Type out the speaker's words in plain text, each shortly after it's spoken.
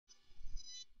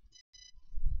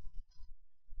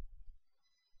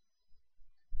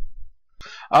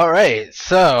Alright,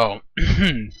 so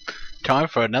time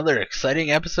for another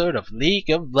exciting episode of League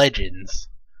of Legends.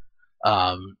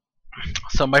 Um,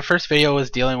 so my first video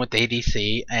was dealing with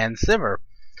ADC and Sivir,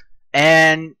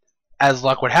 and as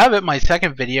luck would have it, my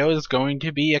second video is going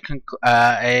to be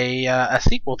a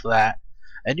sequel to that.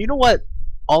 And you know what?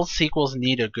 All sequels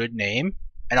need a good name,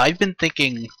 and I've been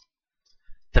thinking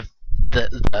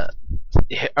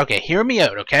okay, hear me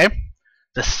out, okay?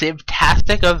 The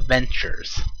Sivtastic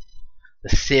Adventures.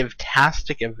 The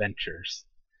Sivtastic Adventures.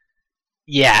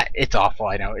 Yeah, it's awful.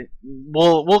 I know.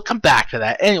 We'll come back to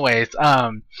that. Anyways,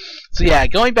 so yeah,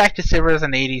 going back to Sivir as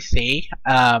an ADC.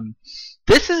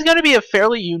 This is going to be a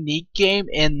fairly unique game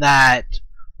in that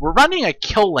we're running a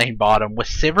kill lane bottom with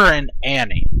Sivir and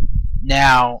Annie.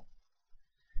 Now,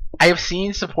 I have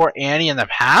seen support Annie in the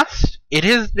past. It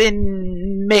has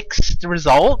been mixed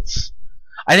results.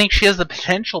 I think she has the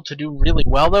potential to do really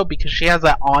well though because she has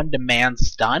that on-demand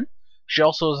stun. She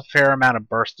also has a fair amount of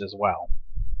burst as well.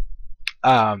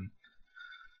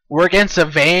 We're against a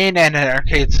Vayne and an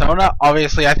Arcade Sona.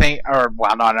 Obviously, I think, or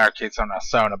well, not an Arcade Sona,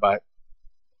 Sona, but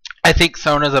I think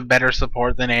Sona's a better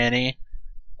support than Annie.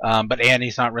 But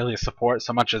Annie's not really a support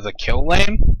so much as a kill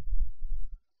lane.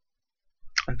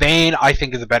 Vayne, I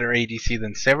think, is a better ADC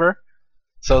than Sivir,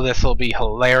 so this will be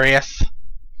hilarious.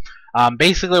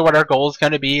 Basically, what our goal is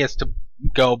going to be is to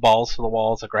go balls to the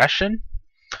walls aggression.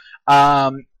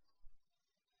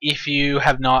 If you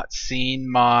have not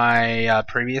seen my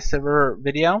previous Sivir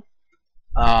video,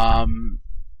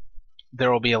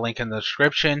 there will be a link in the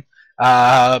description.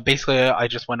 Basically, I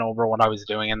just went over what I was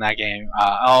doing in that game.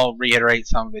 I'll reiterate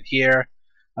some of it here.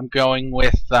 I'm going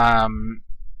with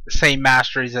same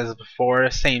masteries as before,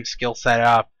 same skill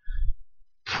setup,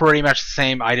 pretty much the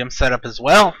same item setup as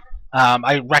well.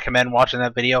 I recommend watching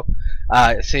that video.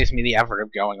 It saves me the effort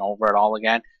of going over it all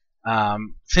again.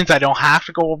 Since I don't have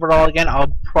to go over it all again,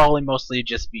 I'll probably mostly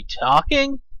just be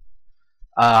talking,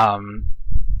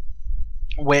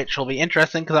 which will be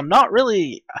interesting because I'm not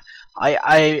really,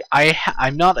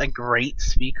 I'm not a great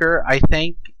speaker. I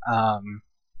think. I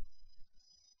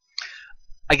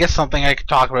guess something I could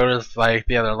talk about is like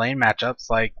the other lane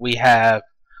matchups. Like we have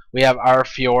our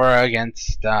Fiora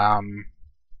against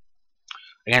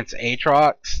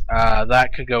Aatrox.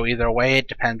 That could go either way. It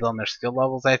depends on their skill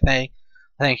levels. I think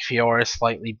Fiora is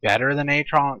slightly better than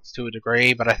Aatrox to a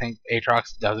degree, but I think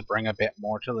Aatrox does bring a bit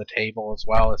more to the table as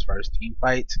well as far as team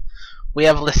fights. We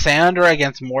have Lissandra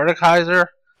against Mordekaiser.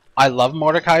 I love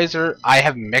Mordekaiser. I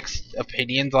have mixed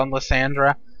opinions on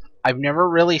Lissandra. I've never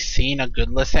really seen a good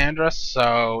Lissandra,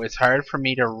 so it's hard for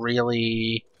me to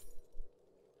really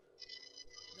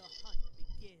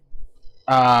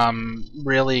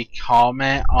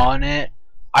comment on it.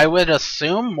 I would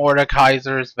assume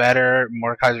Mordekaiser is better.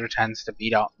 Mordekaiser tends to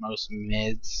beat out most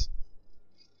mids,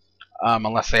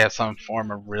 unless they have some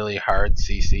form of really hard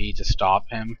CC to stop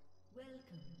him.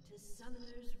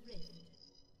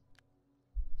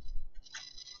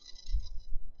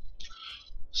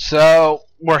 So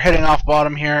we're hitting off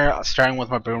bottom here, starting with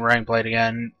my boomerang blade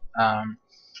again.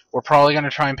 We're probably going to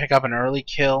try and pick up an early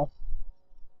kill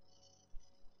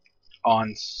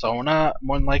on Sona,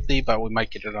 more than likely, but we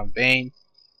might get it on Vayne.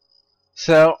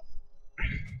 So,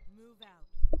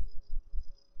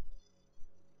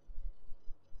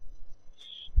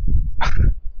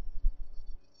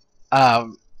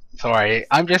 sorry,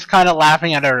 I'm just kind of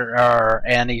laughing at our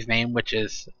Annie's name, which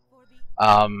is,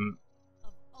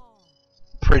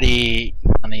 pretty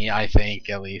funny, I think,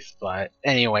 at least. But,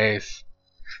 anyways,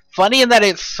 funny in that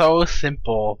it's so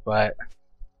simple, but,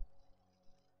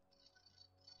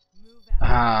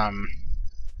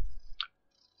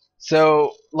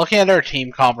 so, looking at our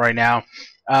team comp right now,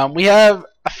 we have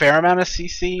a fair amount of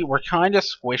CC. We're kind of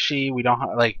squishy. We don't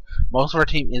have, like, most of our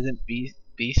team isn't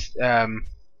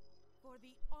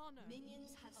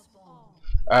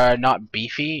not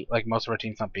beefy. Like, most of our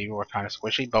team's not beefy. We're kind of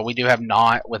squishy. But we do have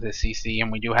Not with his CC, and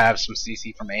we do have some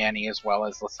CC from Annie as well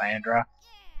as Lissandra.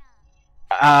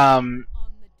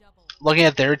 Looking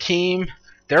at their team,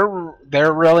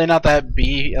 they're really not that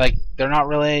they're not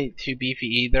really too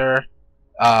beefy either.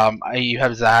 You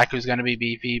have Zac, who's going to be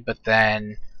beefy, but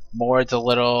then Mord's a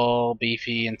little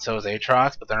beefy, and so is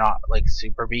Aatrox, but they're not like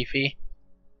super beefy.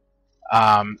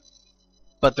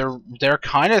 But they're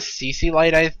kind of CC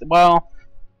light. Well,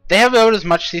 they have about as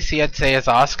much CC I'd say as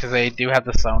us, because they do have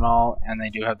the Sonal and they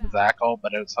do have the Zac ult,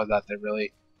 but outside that they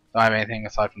really don't have anything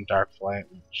aside from Dark Flight,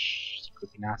 which is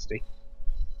pretty nasty.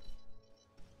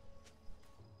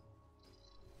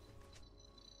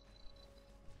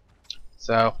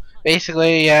 So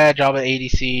basically, yeah, job at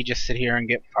ADC, just sit here and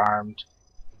get farmed.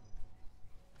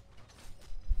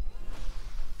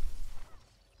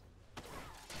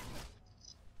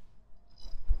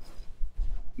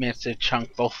 Managed to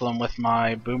chunk both of them with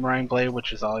my boomerang blade,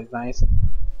 which is always nice.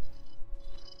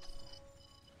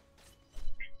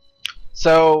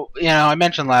 So, you know, I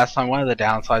mentioned last time, one of the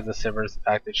downsides of Sivir is the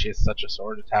fact that she has such a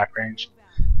sword attack range.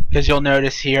 Because you'll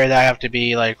notice here that I have to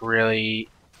be, like, really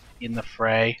in the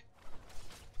fray.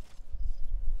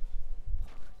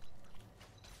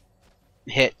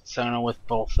 Hit Sona with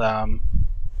both the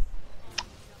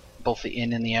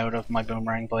in and the out of my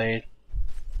boomerang blade.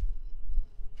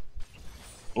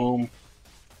 Boom.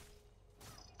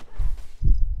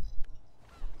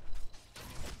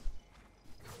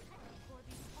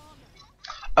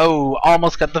 Oh,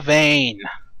 almost got the vein.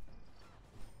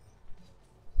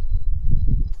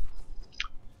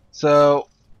 So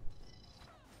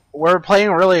we're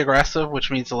playing really aggressive, which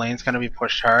means the lane's gonna be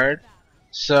pushed hard.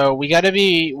 So we've got to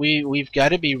be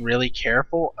really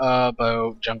careful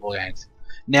about jungle ganks.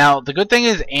 Now the good thing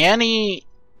is Annie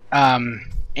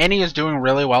is doing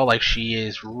really well. Like, she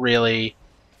is really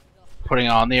putting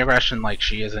on the aggression. Like,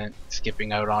 she isn't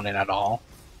skipping out on it at all.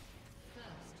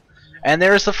 And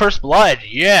there's the first blood.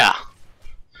 Yeah,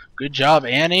 good job,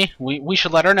 Annie. We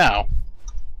should let her know.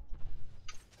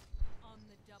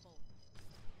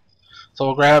 So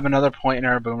we'll grab another point in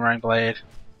our boomerang blade.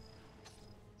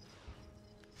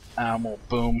 We'll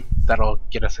boom. That'll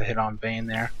get us a hit on Vayne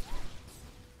there.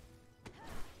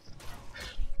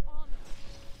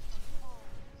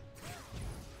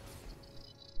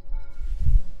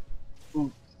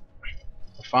 Ooh.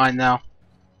 We're fine now.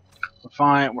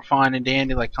 We're fine and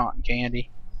dandy like cotton candy.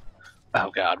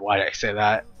 Oh god, why did I say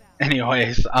that?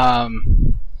 Anyways, so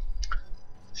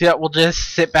yeah, we'll just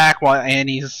sit back while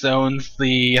Annie zones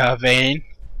the Vayne.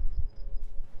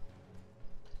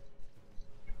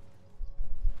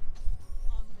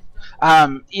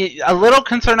 A little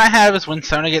concern I have is when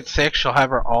Sona gets sick, she'll have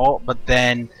her ult, but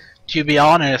then, to be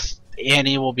honest,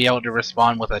 Annie will be able to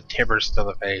respond with a Tibbers to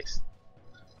the face.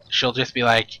 She'll just be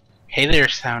like, "Hey there,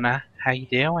 Sona, how you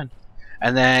doing?"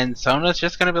 And then Sona's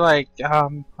just gonna be like,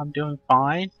 I'm doing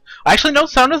fine." Actually, no,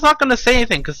 Sona's not gonna say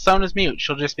anything because Sona's mute.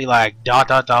 She'll just be like, ...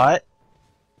 and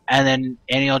then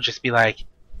Annie will just be like,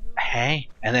 "Hey,"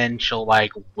 and then she'll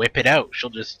like whip it out.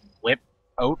 She'll just whip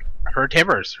out her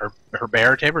Tibbers, her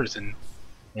bear Tibbers, and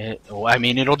I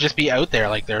mean, it'll just be out there.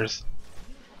 Like, there's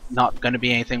not gonna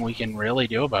be anything we can really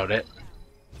do about it.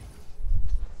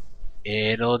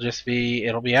 It'll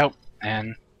be out,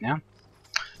 and yeah,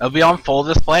 it'll be on full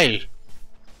display.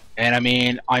 And I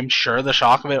mean, I'm sure the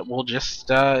shock of it will just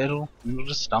it'll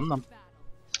just stun them.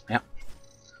 Yeah.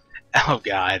 Oh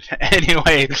god.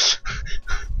 Anyway, if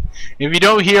you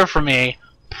don't hear from me,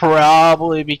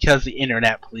 probably because the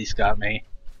internet police got me.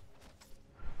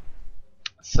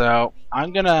 So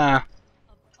I'm gonna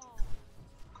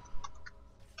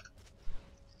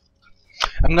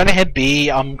hit B.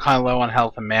 I'm kind of low on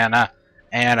health and mana,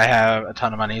 and I have a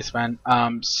ton of money to spend.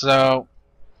 So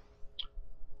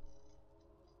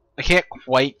I can't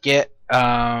quite get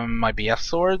my BF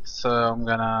sword, so I'm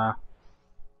gonna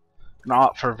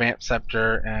opt for Vamp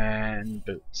Scepter and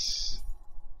Boots.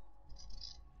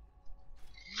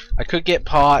 I could get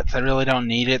Pots. I really don't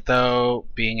need it though,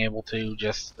 being able to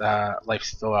just life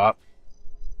steal up.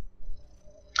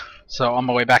 So on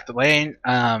my way back to lane.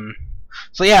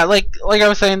 So yeah, like I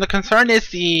was saying, the concern is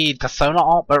the Sona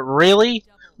ult, but really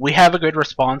we have a good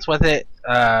response with it,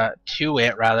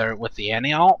 with the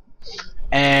Annie ult.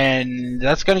 And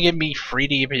that's going to give me free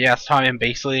DPS time and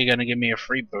basically going to give me a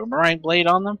free boomerang blade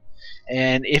on them.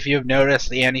 And if you've noticed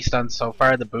the Annie stuns so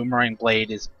far, the boomerang blade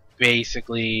is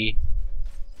basically,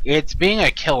 it's being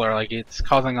a killer. Like, it's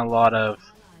causing a lot of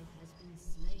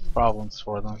problems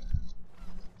for them.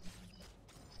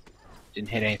 Didn't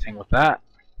hit anything with that.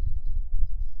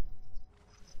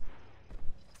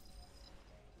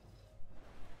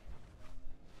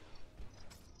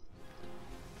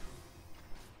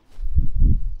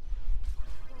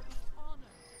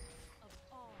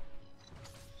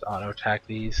 Auto attack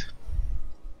these.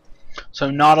 So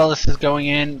Nautilus is going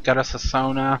in, got us a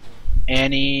Sona.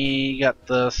 Annie got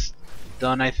the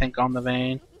stun, I think, on the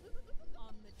Vayne.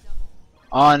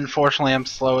 Unfortunately, I'm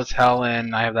slow as hell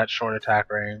and I have that short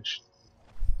attack range.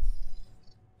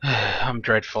 I'm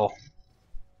dreadful.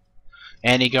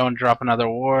 Annie go and drop another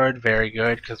ward, very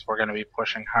good, because we're going to be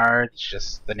pushing hard. It's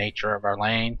just the nature of our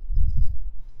lane.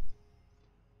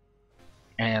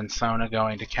 And Sona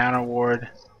going to counter ward.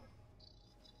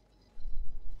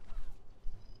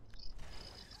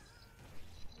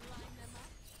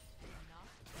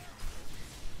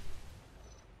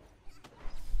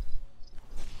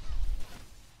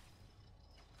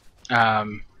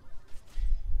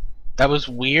 That was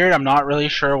weird. I'm not really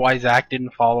sure why Zach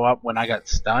didn't follow up when I got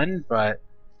stunned, but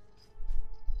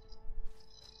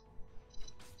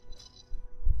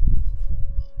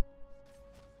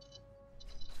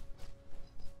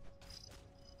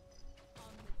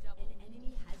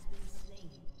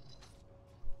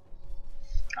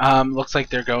Looks like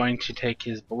they're going to take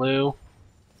his blue.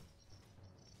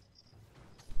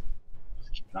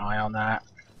 Just keep an eye on that.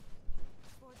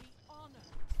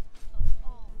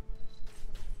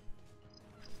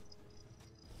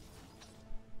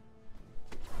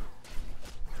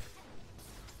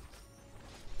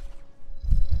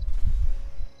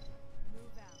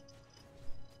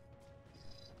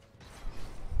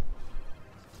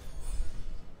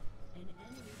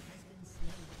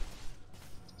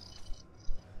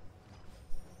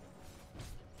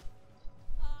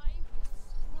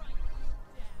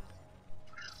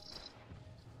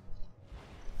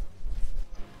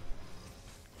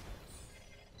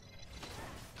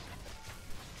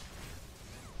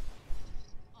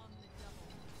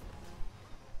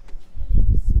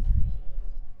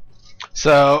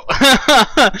 So,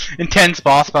 intense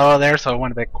boss battle there, so I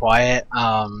went a bit quiet.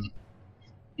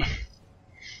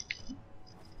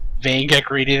 Vayne got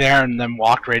greedy there and then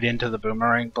walked right into the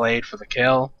boomerang blade for the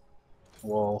kill.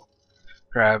 We'll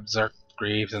grab Zerk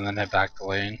Greaves and then head back to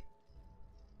lane.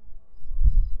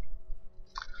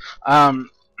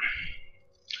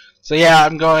 So yeah,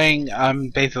 I'm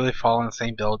basically following the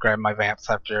same build, grab my Vamp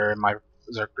Scepter and my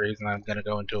Zerk Greaves, and I'm gonna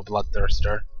go into a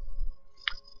Bloodthirster.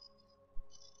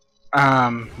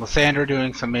 Lysandra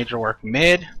doing some major work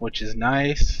mid, which is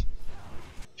nice.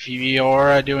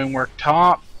 Fiora doing work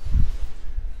top.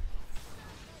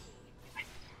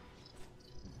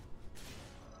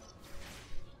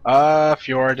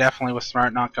 Fiora definitely was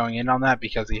smart not going in on that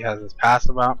because he has his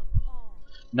passive up.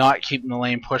 Not keeping the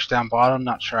lane pushed down bottom,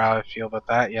 not sure how I feel about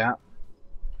that yet.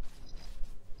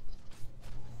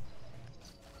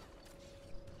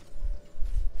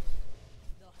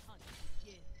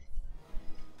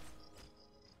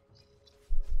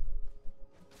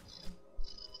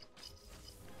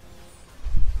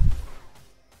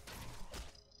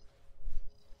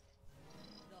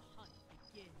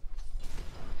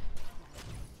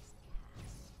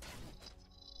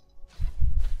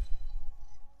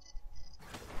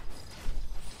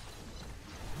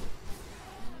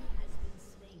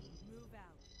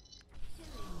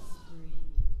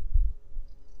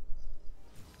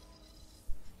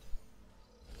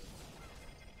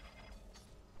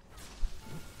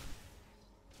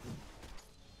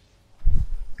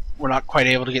 We're not quite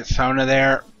able to get Sona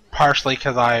there, partially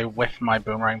because I whiffed my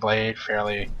Boomerang Blade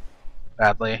fairly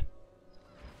badly.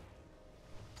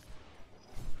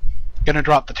 Gonna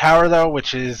drop the tower though,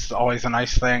 which is always a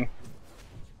nice thing.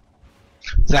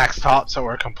 Zack's top, so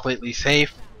we're completely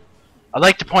safe. I'd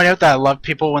like to point out that I love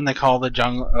people when they call the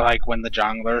jungle, like when the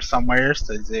jungler somewhere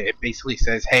says it basically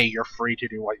says, "Hey, you're free to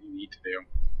do what you need to do."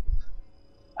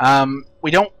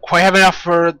 We don't quite have enough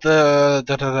for the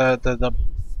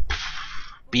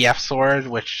BF sword,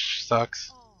 which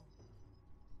sucks.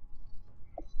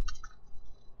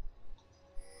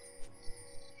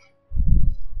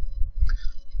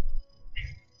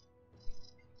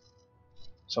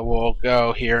 So we'll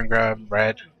go here and grab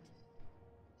red.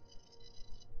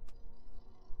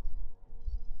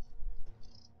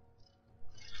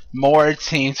 Mord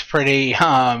seems pretty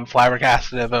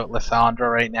flabbergasted about Lysandra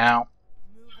right now.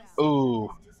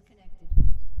 Ooh.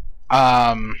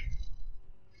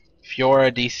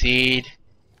 Fiora DC'd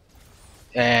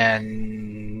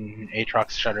and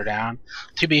Aatrox shut her down.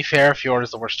 To be fair,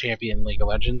 Fiora's the worst champion in League of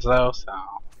Legends though, so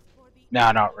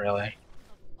no, not really.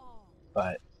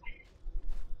 But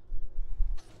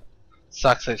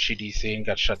sucks that she DC'd and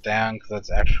got shut down because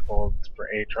that's extra gold for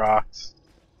Aatrox.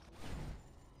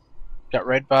 Got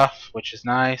red buff, which is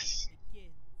nice.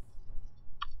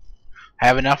 I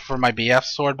have enough for my BF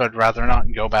sword, but I'd rather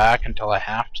not go back until I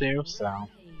have to, so.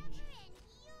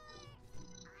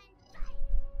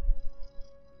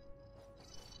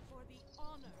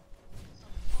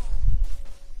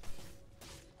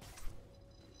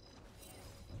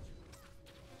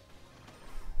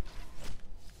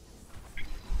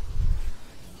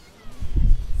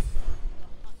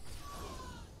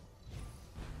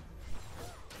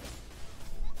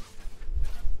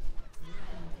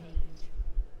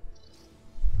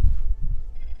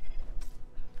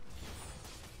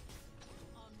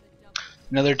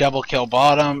 Another double kill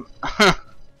bottom.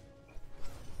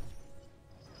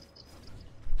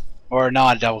 Or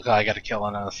not a double kill, I got a kill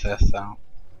and an assist, so.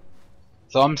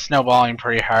 So I'm snowballing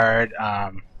pretty hard.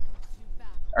 Our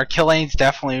kill lane's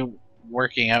definitely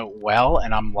working out well,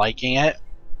 and I'm liking it.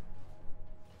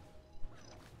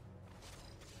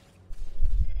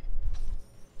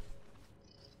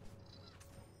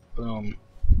 Boom.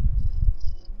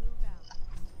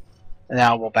 And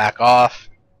now we'll back off.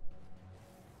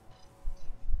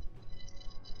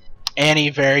 Annie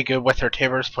very good with her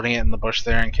Tivers, putting it in the bush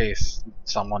there in case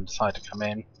someone decided to come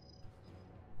in.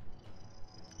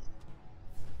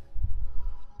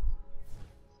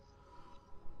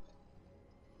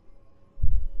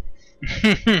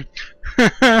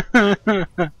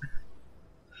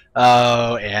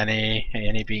 Oh,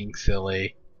 Annie being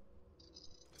silly.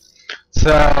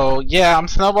 So yeah, I'm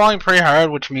snowballing pretty hard,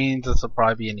 which means this will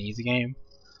probably be an easy game.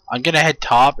 I'm gonna head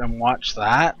top and watch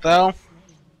that though.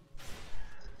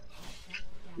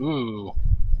 Ooh,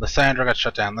 Lysandra got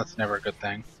shut down. That's never a good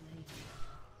thing.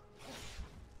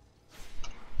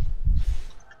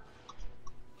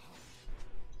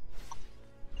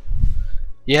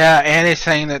 Yeah, Annie's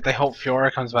saying that they hope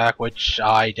Fiora comes back, which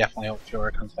I definitely hope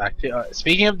Fiora comes back.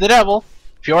 Speaking of the devil,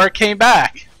 Fiora came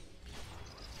back.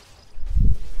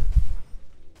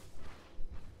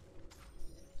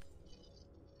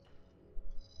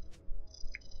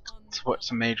 Let's put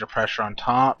some major pressure on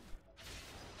top.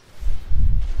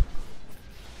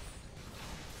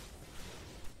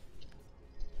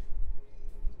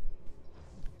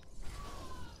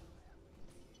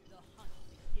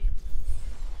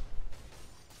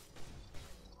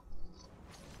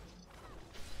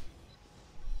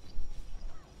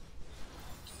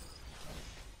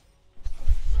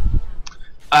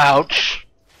 Ouch.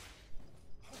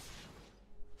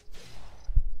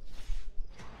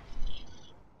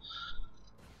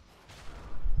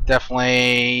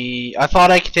 Definitely. I thought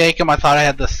I could take him. I thought I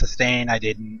had the sustain. I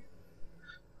didn't.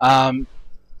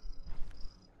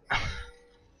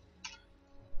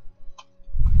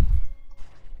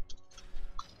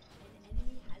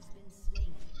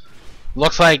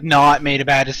 Looks like Not made a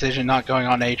bad decision not going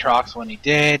on Aatrox when he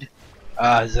did.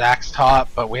 Zach's top,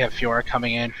 but we have Fiora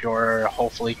coming in. Fiora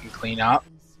hopefully can clean up.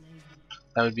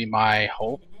 That would be my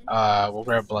hope. We'll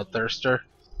grab Bloodthirster.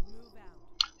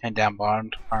 And down bottom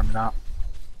to farm it up.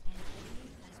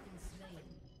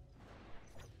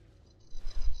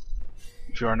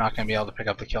 Fiora not going to be able to pick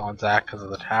up the kill on Zach because of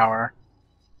the tower.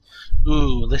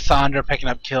 Ooh, Lysandra picking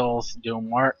up kills, doing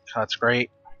work. That's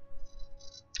great.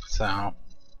 So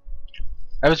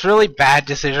that was really bad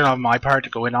decision on my part to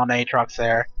go in on Aatrox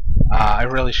there. I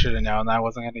really should have known that I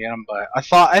wasn't going to get him, but I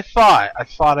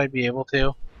thought I'd be able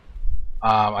to.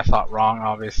 I thought wrong,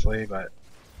 obviously, but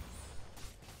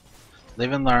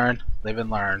live and learn, live and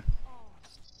learn.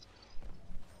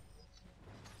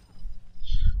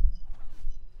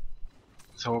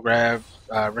 So we'll grab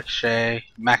Ricochet,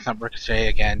 max up Ricochet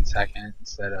again second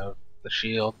instead of the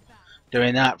shield.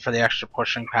 Doing that for the extra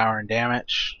pushing power and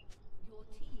damage.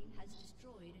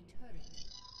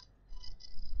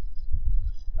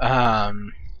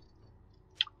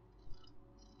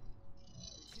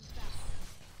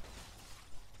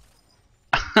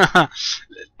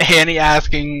 Annie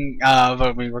asking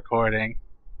about me recording.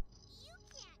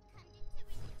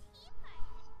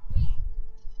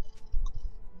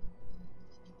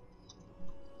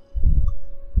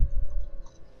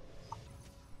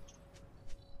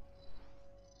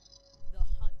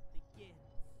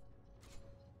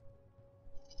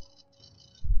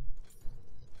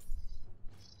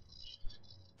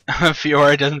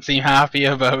 Fiora doesn't seem happy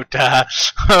about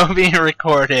being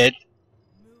recorded.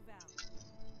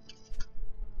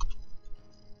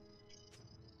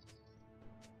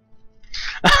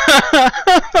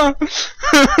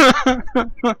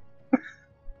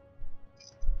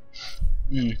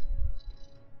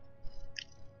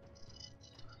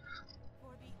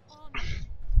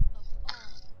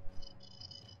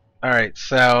 Alright,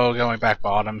 so going back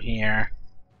bottom here.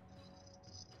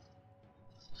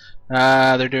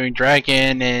 They're doing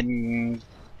dragon and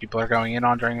people are going in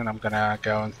on dragon. I'm gonna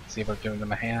go and see about giving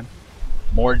them a hand.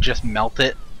 More just melt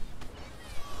it.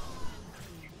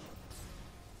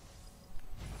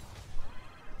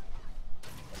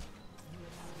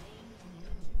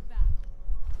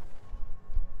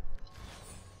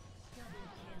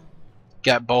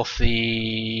 Got both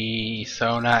the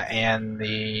Sona and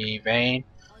the Vayne.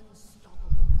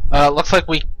 Looks like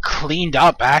we cleaned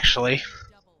up actually.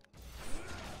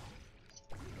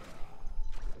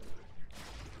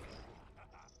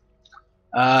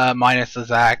 Minus the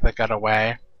Zac that got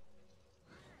away.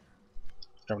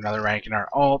 Got another rank in our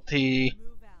ulti.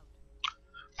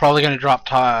 Probably gonna drop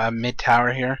mid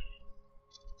tower here.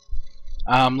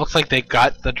 Looks like they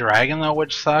got the dragon though,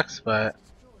 which sucks, but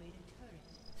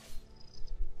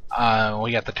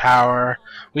we got the tower.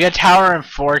 We got tower and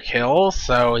 4 kills,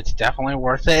 so it's definitely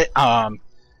worth it.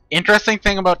 Interesting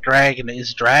thing about dragon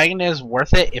is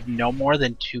worth it if no more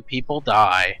than 2 people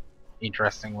die.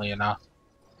 Interestingly enough.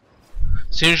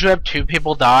 As soon as you have 2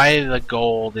 people die, the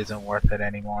gold isn't worth it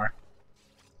anymore.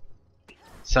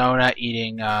 Sona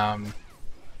eating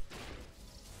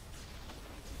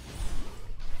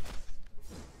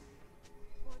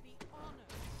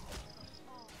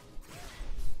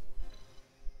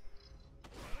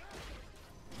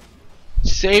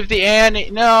Save the Annie!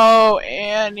 No,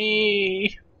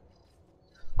 Annie!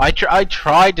 I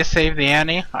tried to save the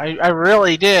Annie. I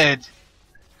really did.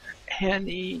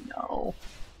 Annie, no.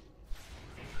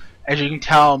 As you can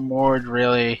tell, Mord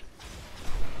really.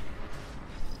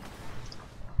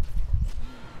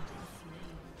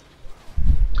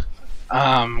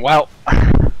 Well,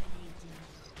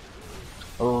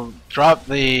 we'll drop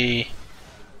the.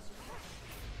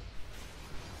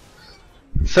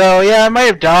 So yeah, I might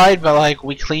have died, but like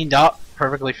we cleaned up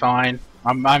perfectly fine.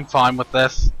 I'm fine with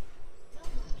this.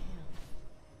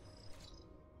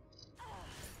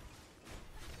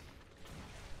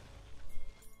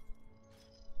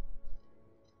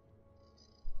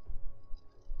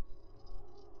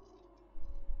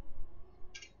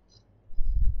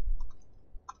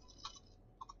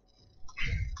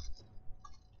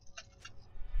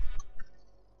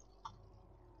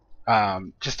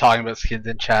 Just talking about skins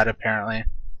in chat apparently.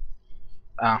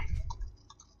 Oh.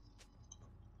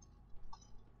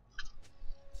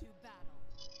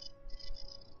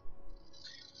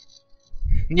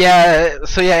 Yeah,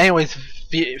 so yeah, anyways,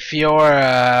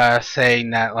 Fiora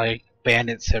saying that like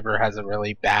Bandit Sivir has a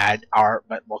really bad art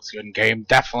but looks good in game,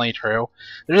 definitely true.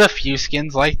 There's a few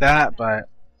skins like that, but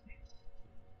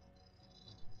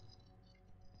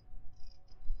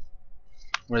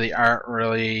where the art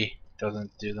really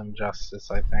doesn't do them justice,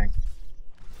 I think.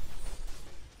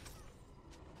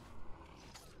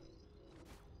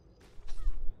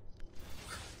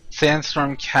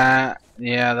 Sandstorm Cat,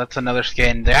 yeah, that's another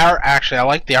skin. The art, actually, I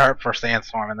like the art for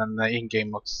Sandstorm, and then the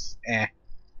in-game looks eh.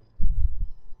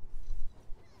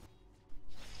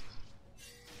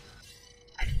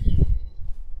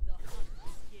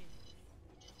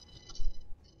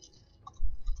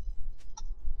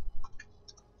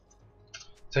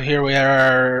 So here we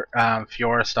are,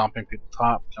 Fiora stomping people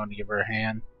top, going to give her a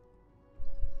hand.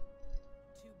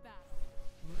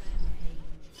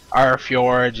 Our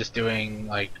Fiora just doing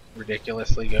like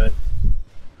ridiculously good.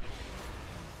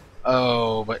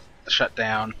 Oh, but shut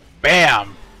down.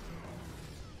 Bam!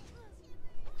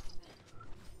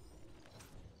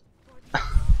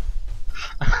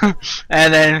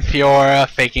 And then Fiora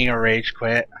faking a rage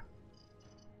quit.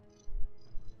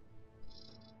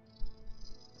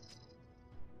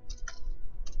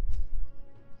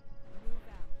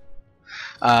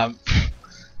 Um,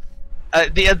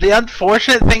 the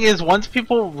unfortunate thing is once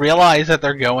people realize that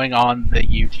they're going on the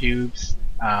YouTubes,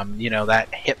 you know,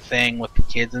 that hip thing with the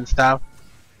kids and stuff,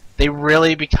 they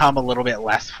really become a little bit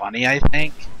less funny, I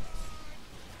think.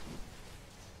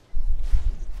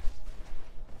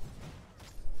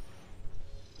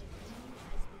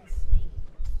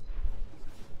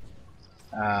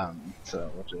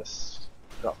 So we'll just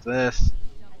drop this.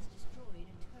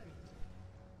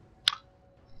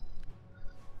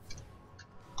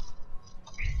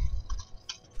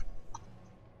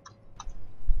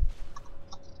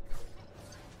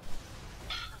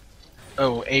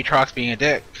 Oh, Aatrox being a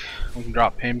dick. We can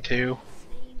drop him too.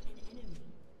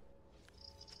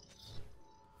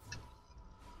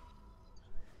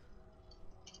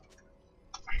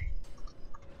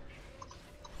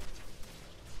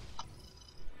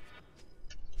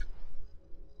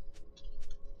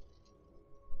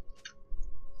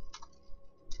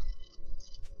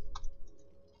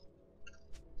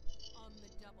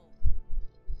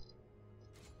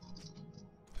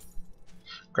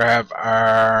 Grab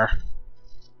our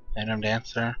Phantom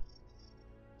Dancer.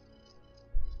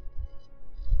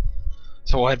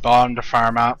 So we'll head bottom to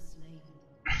farm up.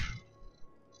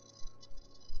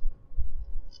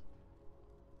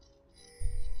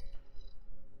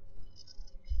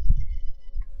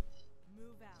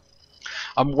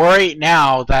 I'm worried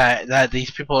now that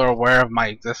these people are aware of my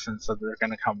existence, so they're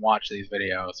gonna come watch these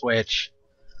videos, which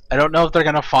I don't know if they're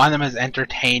gonna find them as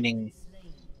entertaining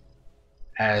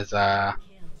as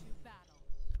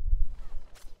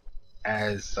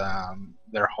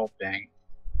they're hoping.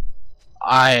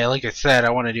 Like I said,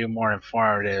 I want to do more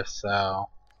informative, so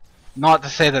not to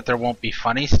say that there won't be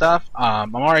funny stuff.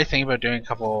 I'm already thinking about doing a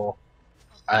couple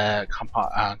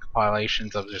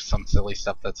compilations of just some silly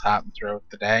stuff that's happened throughout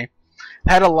the day.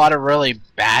 I had a lot of really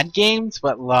bad games,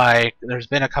 but like there's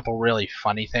been a couple really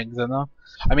funny things in them.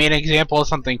 I mean, an example of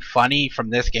something funny from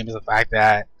this game is the fact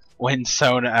that when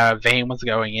Vayne was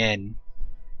going in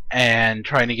and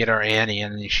trying to get her Annie,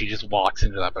 and she just walks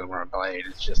into that boomerang blade.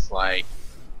 It's just like,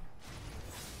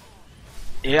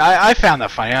 yeah, I found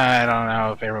that funny. I don't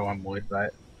know if everyone would,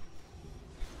 but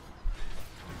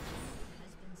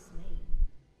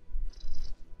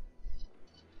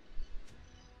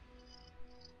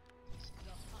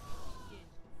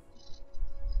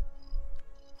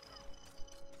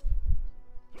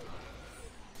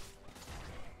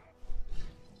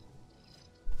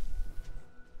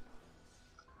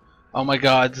Oh my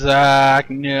god, Zach,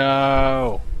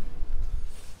 no!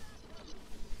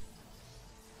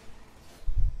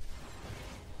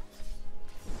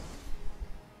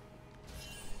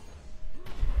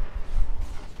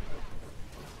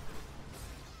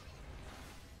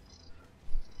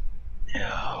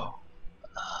 No.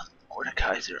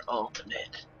 Mordekaiser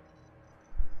ultimate.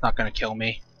 Not gonna kill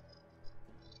me.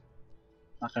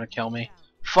 Not gonna kill me.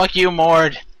 Fuck you,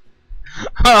 Mord!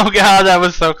 Oh god, that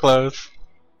was so close.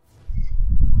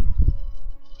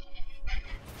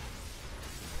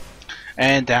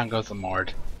 And down goes the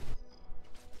Mord.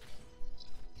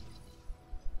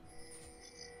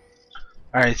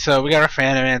 Alright, so we got our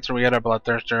Phantom Answer, we got our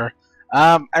Bloodthirster.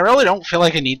 I really don't feel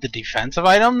like I need the defensive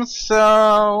items,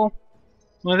 so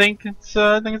I think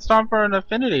it's time for an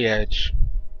Affinity Edge.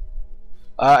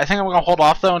 I think I'm gonna hold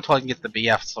off though until I can get the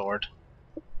BF sword.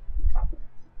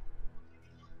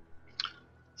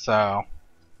 So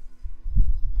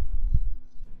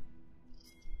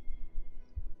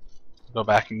go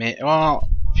back mid. Well,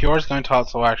 Fjord's going top,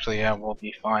 so actually, yeah, we'll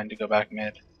be fine to go back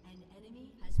mid.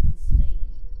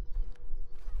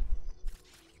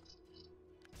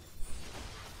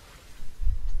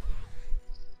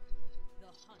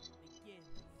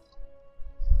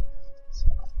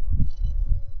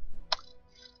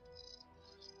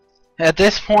 At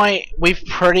this point, we've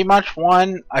pretty much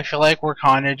won. I feel like we're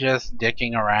kind of just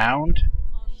dicking around.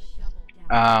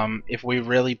 If we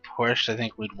really pushed, I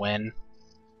think we'd win.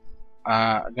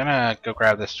 I'm gonna go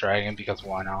grab this dragon because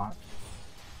why not?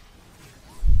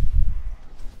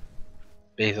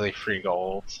 Basically free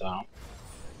gold, so.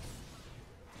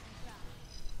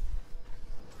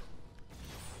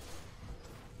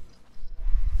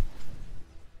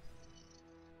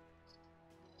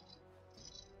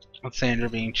 Lysandra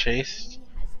being chased.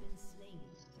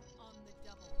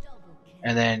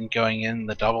 And then going in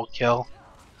the double kill.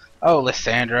 Oh,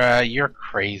 Lysandra, you're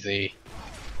crazy.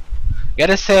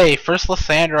 Gotta say, first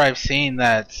Lysandra I've seen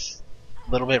that's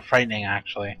a little bit frightening,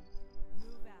 actually.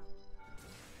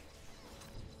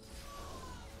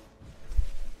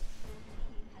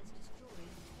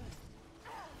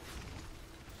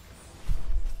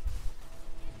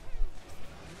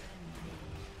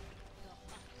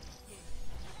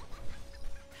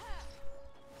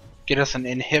 Get us an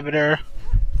inhibitor.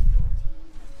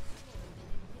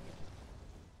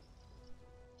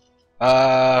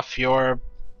 Fjord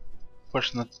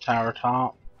pushing the tower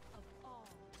top.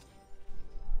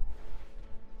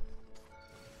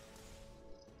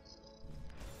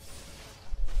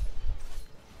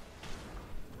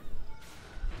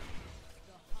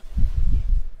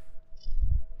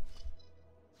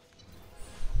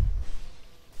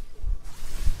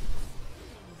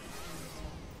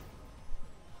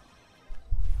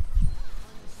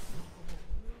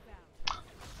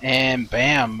 And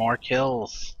bam, more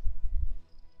kills.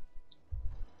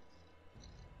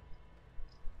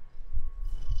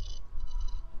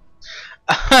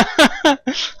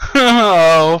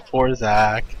 Oh, poor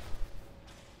Zach.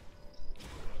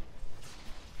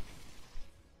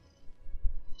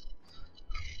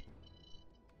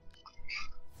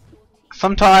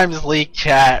 Sometimes leak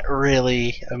chat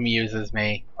really amuses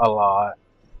me a lot.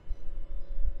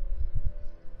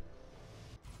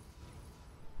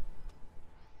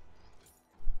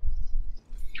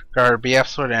 Got our BF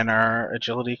sword and our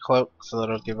agility cloak, so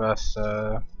that'll give us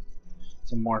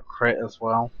some more crit as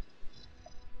well.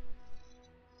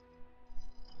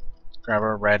 Grab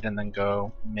our red and then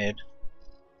go mid.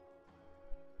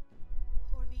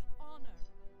 For the honor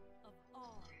of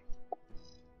all.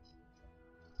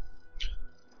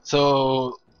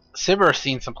 So Sivir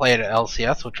seen some play at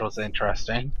LCS, which was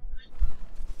interesting.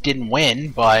 Didn't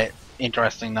win, but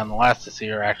interesting nonetheless to see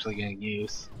her actually getting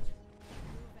use.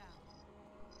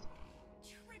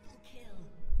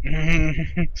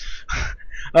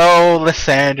 Oh,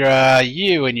 Lysandra,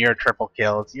 you and your triple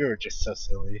kills, you were just so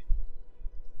silly.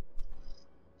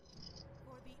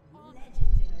 For the honor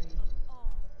of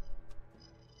all.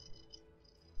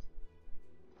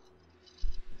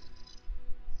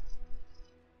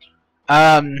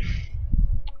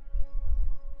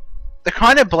 They're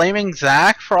kind of blaming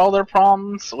Zach for all their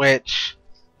problems, which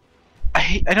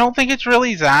I don't think it's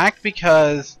really Zach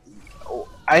because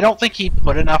I don't think he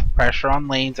put enough pressure on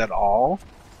lanes at all.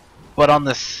 But on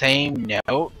the same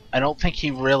note, I don't think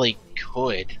he really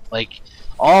could. Like,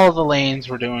 all the lanes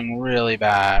were doing really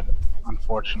bad,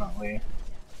 unfortunately.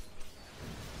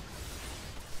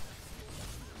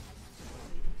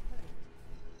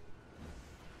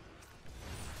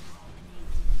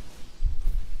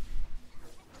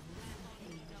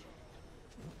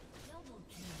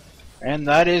 And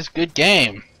that is good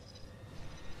game.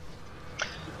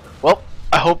 Well,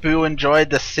 I hope you enjoyed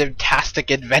the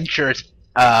Sivtastic Adventures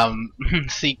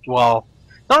sequel.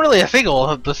 Not really a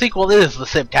sequel. The sequel is the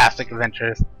Sivtastic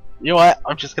Adventures. You know what?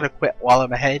 I'm just gonna quit while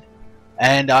I'm ahead,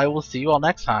 and I will see you all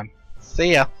next time.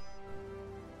 See ya.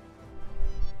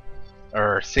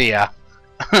 Or see ya.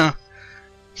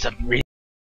 Some reason.